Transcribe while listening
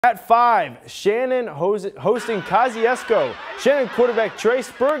At 5, Shannon hosting Kosciuszko. Shannon quarterback Trey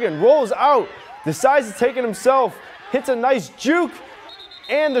Spurgeon rolls out, decides to take it himself, hits a nice juke,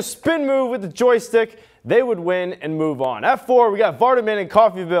 and the spin move with the joystick. They would win and move on. At 4, we got Vardaman and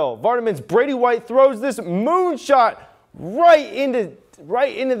Coffeyville. Vardaman's Brady White throws this moonshot right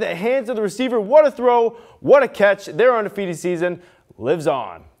into the hands of the receiver. What a throw, what a catch. Their undefeated season lives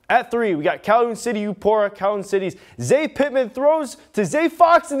on. At 3, we got Calhoun City Upora. Calhoun City's Zay Pittman throws to Zay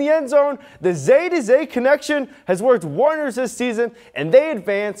Fox in the end zone. The Zay-to-Zay connection has worked wonders this season, and they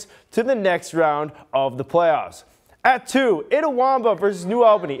advance to the next round of the playoffs. At 2, Itawamba versus New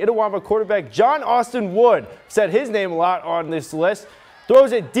Albany. Itawamba quarterback John Austin Wood, said his name a lot on this list,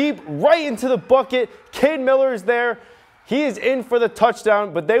 throws it deep right into the bucket. Cade Miller is there. He is in for the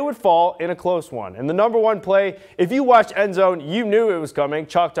touchdown, but they would fall in a close one. And the #1 play, if you watch End Zone, you knew it was coming.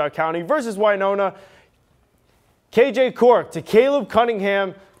 Choctaw County versus Winona. KJ Cork to Caleb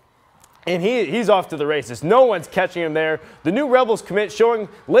Cunningham, and he's off to the races. No one's catching him there. The new Rebels commit showing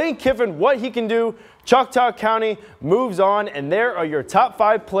Lane Kiffin what he can do. Choctaw County moves on, and there are your top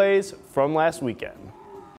 5 plays from last weekend.